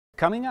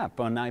Coming up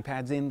on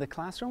iPads in the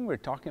Classroom, we're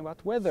talking about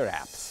weather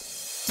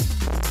apps.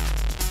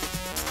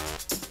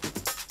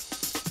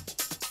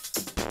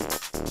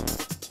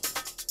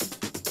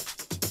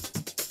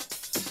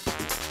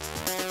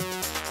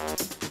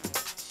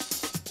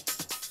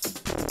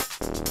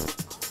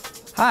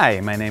 Hi,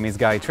 my name is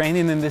Guy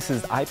Trainin and this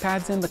is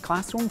iPads in the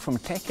Classroom from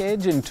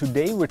TechEdge, and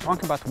today we're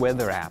talking about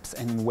weather apps.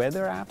 And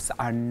weather apps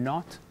are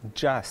not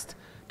just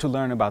to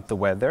learn about the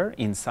weather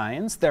in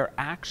science. They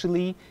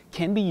actually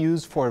can be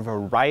used for a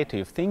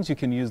variety of things. You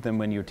can use them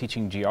when you're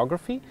teaching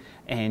geography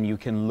and you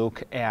can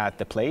look at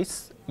the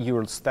place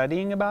you're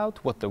studying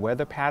about, what the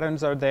weather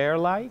patterns are there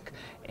like,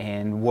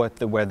 and what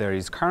the weather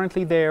is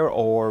currently there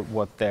or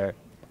what the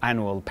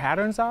annual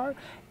patterns are.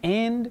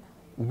 And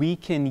we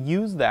can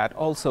use that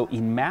also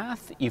in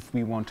math if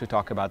we want to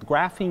talk about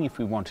graphing, if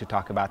we want to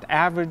talk about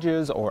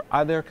averages or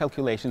other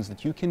calculations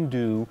that you can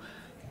do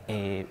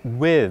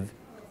with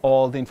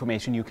all the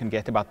information you can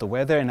get about the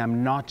weather. And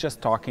I'm not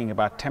just talking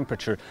about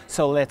temperature,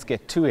 so let's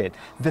get to it.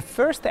 The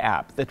first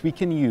app that we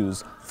can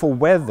use for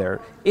weather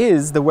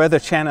is the Weather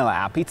Channel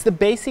app. It's the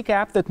basic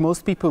app that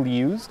most people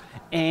use,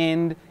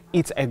 and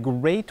it's a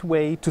great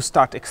way to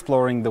start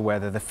exploring the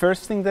weather. The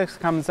first thing that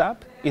comes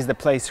up is the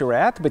place you're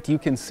at, but you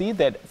can see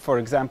that, for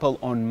example,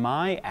 on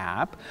my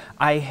app,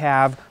 I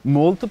have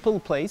multiple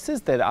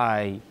places that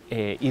I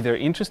either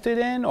interested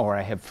in, or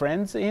I have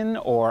friends in,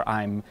 or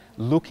I'm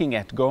looking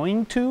at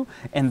going to,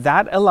 and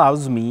that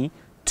allows me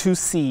to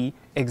see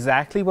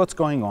exactly what's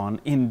going on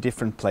in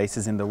different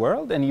places in the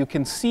world. And you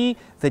can see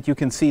that you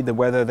can see the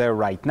weather there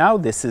right now.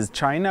 This is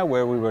China,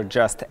 where we were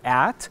just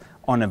at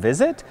on a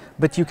visit,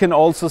 but you can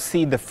also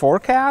see the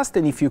forecast,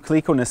 and if you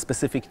click on a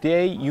specific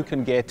day, you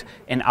can get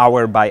an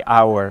hour by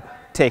hour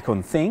take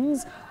on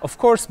things. Of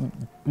course,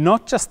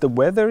 not just the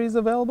weather is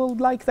available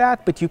like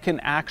that, but you can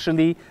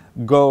actually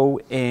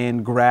go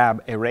and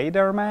grab a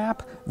radar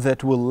map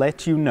that will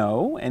let you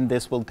know, and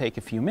this will take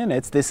a few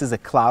minutes. This is a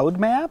cloud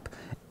map,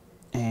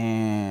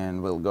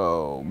 and we'll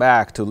go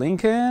back to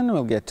Lincoln,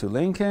 we'll get to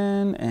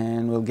Lincoln,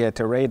 and we'll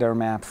get a radar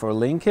map for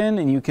Lincoln,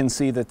 and you can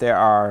see that there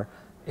are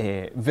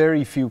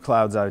very few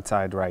clouds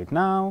outside right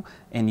now,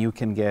 and you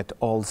can get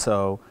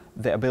also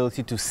the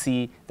ability to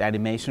see the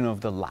animation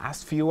of the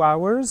last few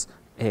hours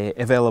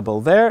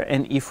available there.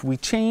 And if we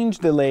change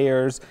the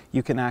layers,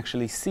 you can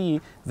actually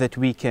see that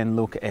we can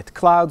look at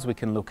clouds, we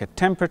can look at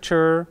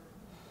temperature,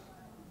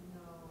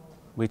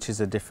 which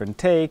is a different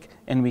take,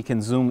 and we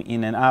can zoom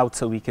in and out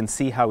so we can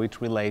see how it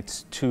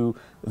relates to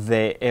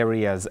the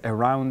areas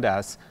around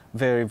us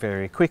very,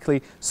 very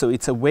quickly. So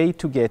it's a way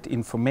to get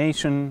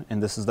information,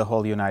 and this is the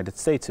whole United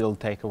States. It'll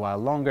take a while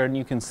longer, and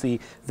you can see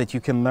that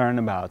you can learn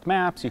about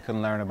maps, you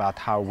can learn about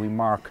how we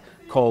mark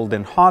cold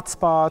and hot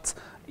spots,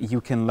 you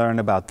can learn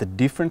about the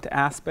different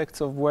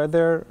aspects of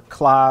weather,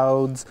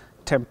 clouds,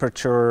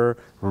 temperature,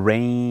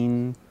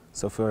 rain.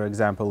 So for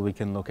example, we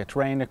can look at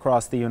rain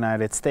across the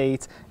United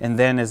States, and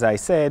then, as I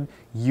said,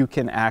 you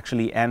can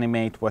actually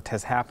animate what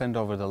has happened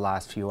over the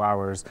last few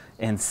hours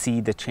and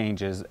see the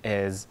changes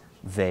as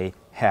they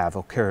have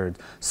occurred.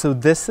 So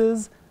this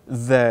is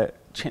the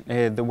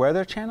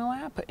Weather Channel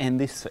app, and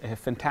this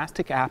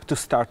fantastic app to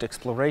start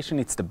exploration.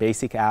 It's the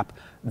basic app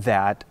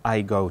that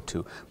I go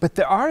to. But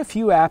there are a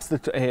few apps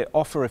that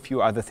offer a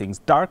few other things.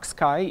 Dark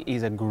Sky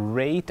is a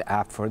great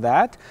app for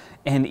that,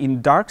 and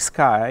in Dark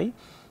Sky,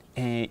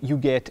 you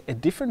get a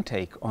different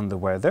take on the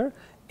weather.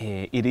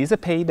 It is a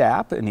paid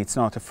app and it's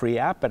not a free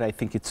app, but I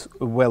think it's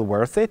well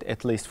worth it,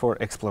 at least for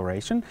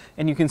exploration.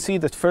 And you can see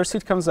that first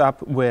it comes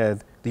up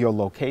with your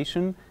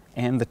location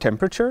and the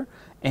temperature,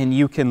 and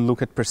you can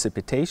look at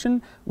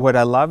precipitation. What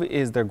I love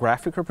is the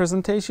graphic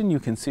representation. You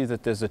can see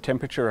that there's a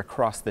temperature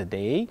across the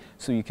day,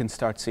 so you can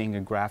start seeing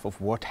a graph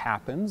of what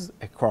happens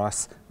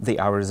across the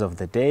hours of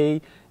the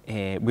day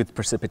with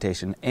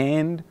precipitation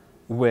and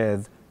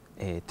with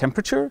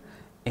temperature.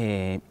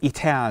 It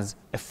has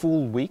a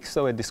full week,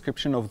 so a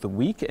description of the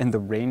week and the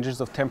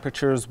ranges of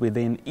temperatures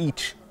within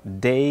each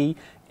day,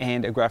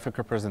 and a graphic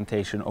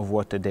representation of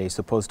what the day is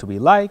supposed to be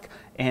like,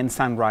 and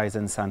sunrise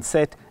and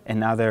sunset,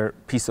 another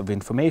piece of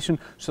information.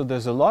 So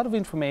there's a lot of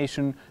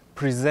information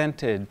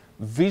presented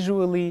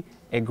visually,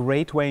 a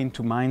great way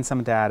to mine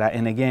some data,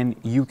 and again,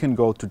 you can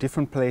go to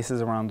different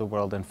places around the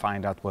world and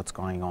find out what's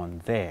going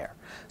on there.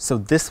 So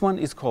this one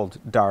is called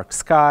Dark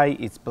Sky.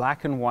 It's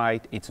black and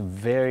white, it's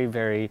very,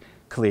 very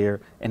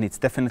clear, and it's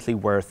definitely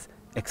worth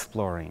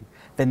exploring.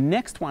 The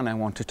next one I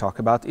want to talk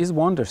about is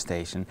Wonder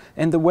Station,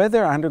 and the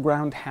Weather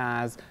Underground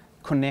has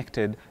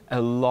connected a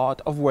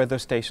lot of weather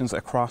stations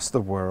across the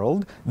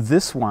world.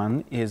 This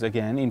one is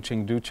again in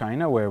Chengdu,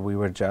 China, where we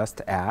were just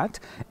at,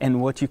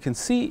 and what you can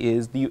see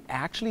is you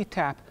actually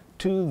tap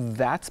to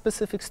that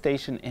specific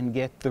station and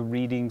get the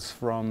readings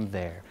from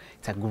there.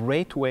 It's a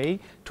great way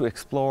to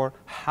explore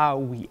how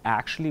we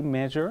actually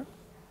measure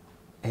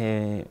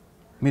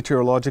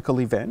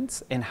meteorological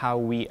events and how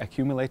we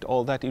accumulate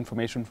all that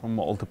information from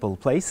multiple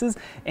places.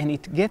 And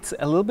it gets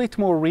a little bit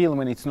more real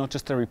when it's not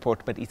just a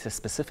report, but it's a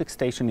specific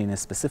station in a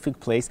specific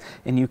place,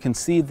 and you can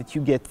see that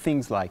you get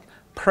things like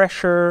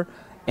pressure,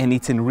 and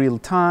it's in real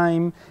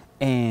time,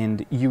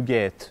 and you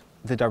get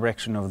the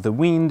direction of the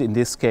wind. In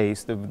this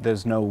case,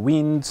 there's no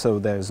wind, so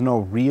there's no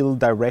real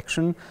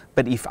direction.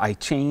 But if I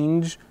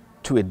change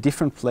to a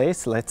different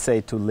place, let's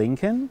say to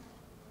Lincoln,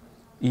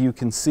 you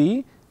can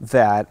see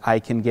that I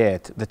can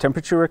get the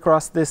temperature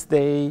across this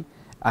day.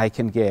 I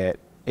can get,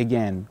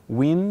 again,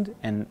 wind,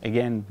 and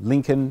again,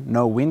 Lincoln,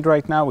 no wind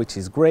right now, which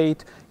is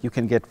great. You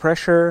can get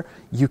pressure.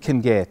 You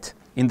can get,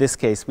 in this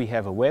case, we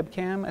have a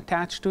webcam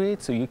attached to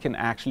it, so you can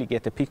actually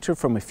get a picture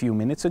from a few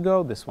minutes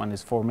ago. This one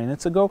is 4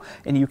 minutes ago.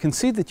 And you can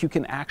see that you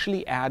can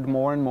actually add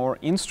more and more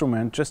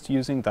instrument just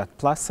using that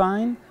plus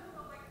sign.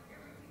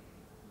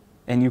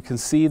 And you can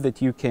see that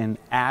you can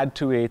add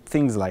to it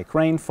things like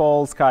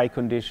rainfall, sky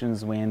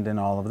conditions, wind, and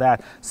all of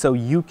that. So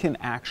you can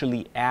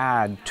actually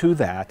add to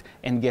that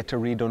and get a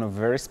read on a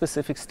very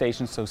specific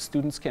station, so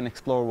students can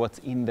explore what's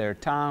in their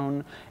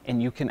town,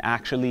 and you can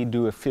actually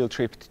do a field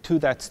trip to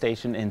that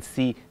station and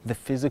see the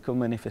physical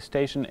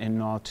manifestation and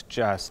not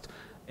just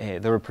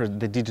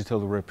the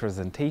digital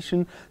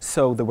representation.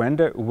 So the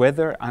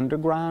Weather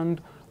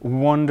Underground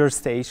Wonder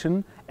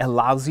Station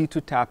allows you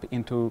to tap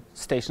into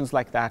stations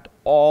like that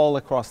all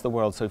across the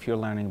world. So if you're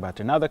learning about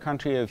another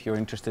country, or if you're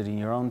interested in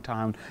your own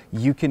town,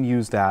 you can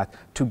use that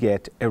to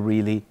get a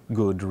really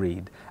good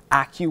read.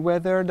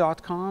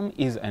 AccuWeather.com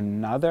is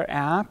another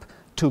app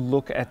to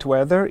look at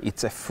weather.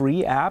 It's a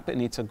free app,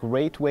 and it's a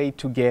great way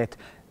to get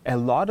a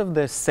lot of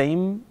the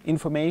same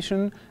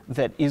information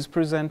that is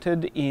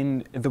presented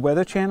in the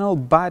Weather Channel,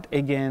 but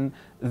again,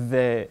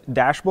 the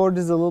dashboard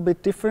is a little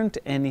bit different,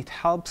 and it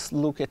helps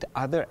look at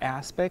other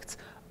aspects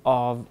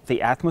of the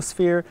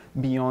atmosphere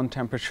beyond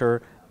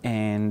temperature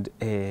and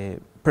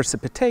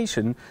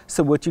precipitation.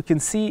 So what you can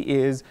see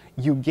is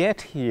you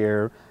get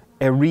here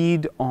a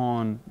read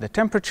on the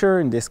temperature,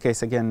 in this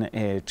case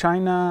again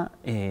China.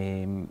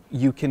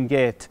 You can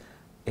get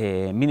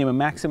a minimum,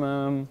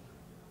 maximum,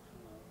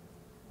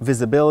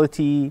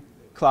 visibility,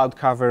 cloud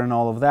cover, and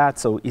all of that.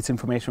 So it's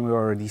information we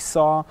already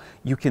saw.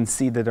 You can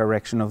see the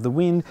direction of the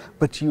wind,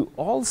 but you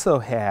also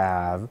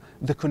have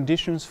the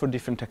conditions for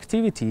different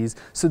activities.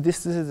 So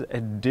this is a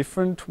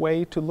different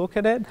way to look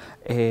at it.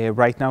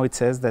 Right now it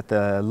says that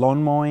the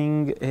lawn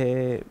mowing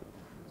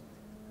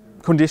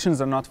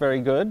conditions are not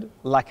very good.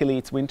 Luckily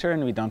it's winter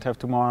and we don't have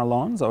to mow our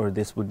lawns, or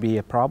this would be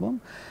a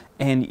problem.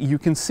 And you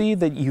can see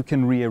that you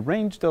can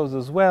rearrange those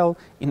as well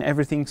in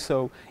everything.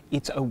 So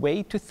it's a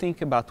way to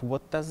think about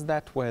what does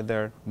that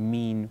weather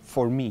mean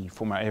for me,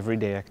 for my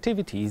everyday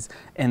activities.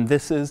 And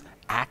this is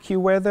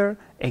AccuWeather,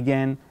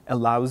 again,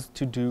 allows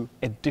to do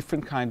a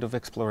different kind of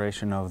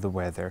exploration of the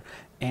weather.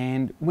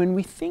 And when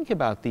we think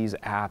about these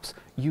apps,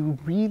 you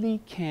really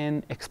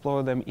can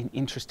explore them in an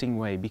interesting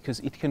way, because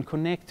it can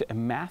connect a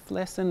math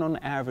lesson on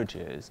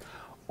averages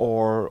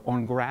or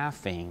on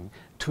graphing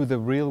to the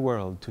real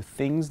world, to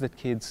things that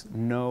kids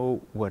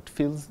know what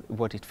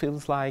it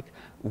feels like,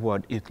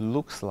 what it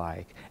looks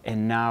like,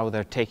 and now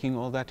they're taking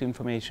all that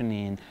information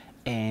in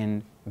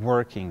and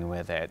working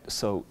with it.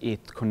 So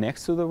it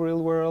connects to the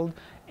real world,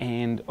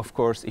 and of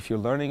course if you're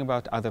learning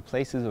about other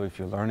places, or if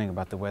you're learning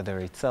about the weather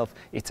itself,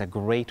 it's a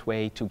great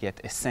way to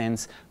get a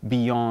sense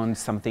beyond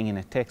something in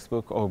a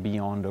textbook or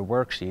beyond a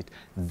worksheet.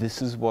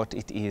 This is what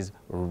it is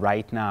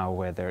right now,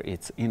 whether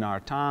it's in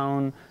our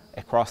town,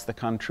 across the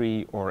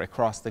country, or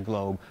across the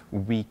globe,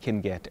 we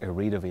can get a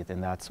read of it.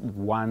 And that's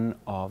one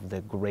of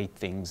the great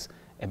things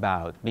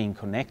about being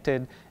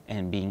connected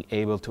and being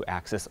able to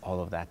access all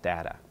of that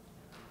data.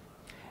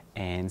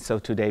 And so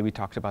today we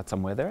talked about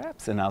some weather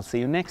apps, and I'll see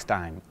you next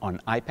time on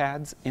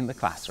iPads in the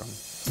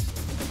Classroom.